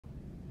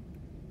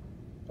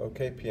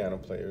Okay, piano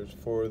players,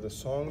 for the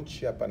song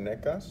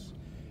Chiapanecas,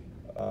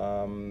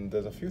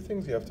 there's a few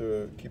things you have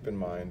to keep in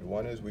mind.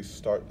 One is we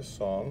start the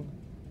song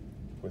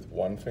with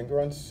one finger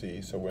on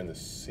C, so we're in the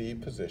C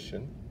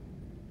position.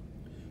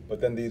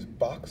 But then these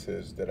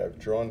boxes that I've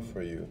drawn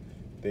for you,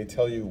 they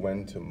tell you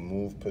when to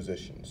move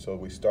position. So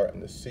we start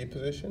in the C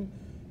position,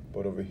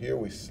 but over here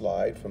we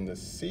slide from the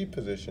C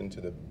position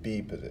to the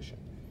B position.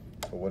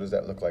 So what does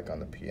that look like on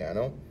the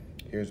piano?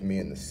 Here's me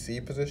in the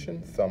C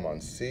position, thumb on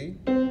C,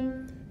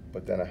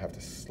 but then I have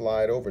to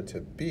slide over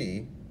to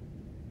B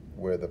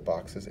where the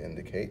boxes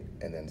indicate,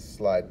 and then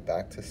slide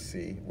back to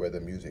C where the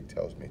music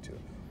tells me to.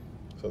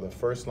 So the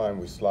first line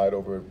we slide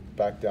over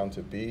back down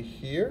to B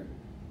here.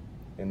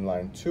 In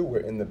line 2 we're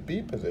in the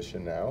B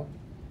position now,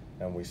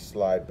 and we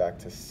slide back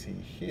to C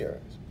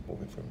here,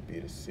 moving from B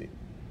to C.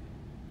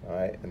 All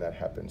right, and that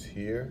happens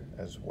here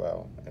as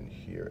well and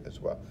here as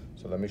well.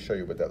 So let me show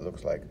you what that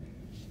looks like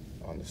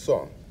on the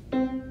song.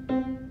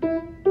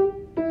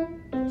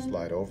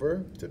 Slide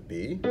over to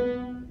B,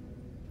 and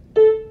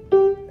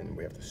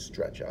we have to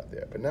stretch out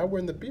there. But now we're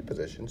in the B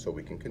position, so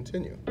we can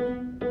continue.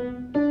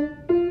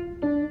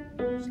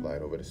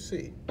 Slide over to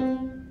C.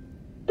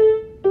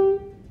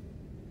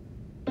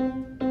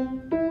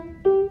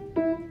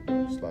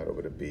 Slide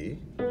over to B,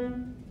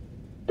 and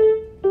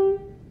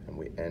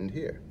we end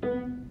here.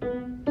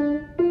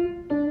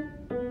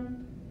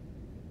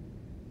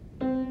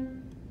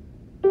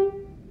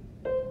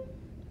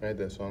 Right,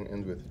 that song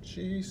ends with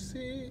G,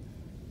 C.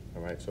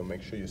 All right, so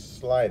make sure you're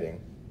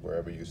sliding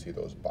wherever you see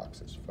those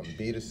boxes, from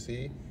B to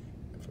C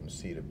and from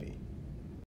C to B.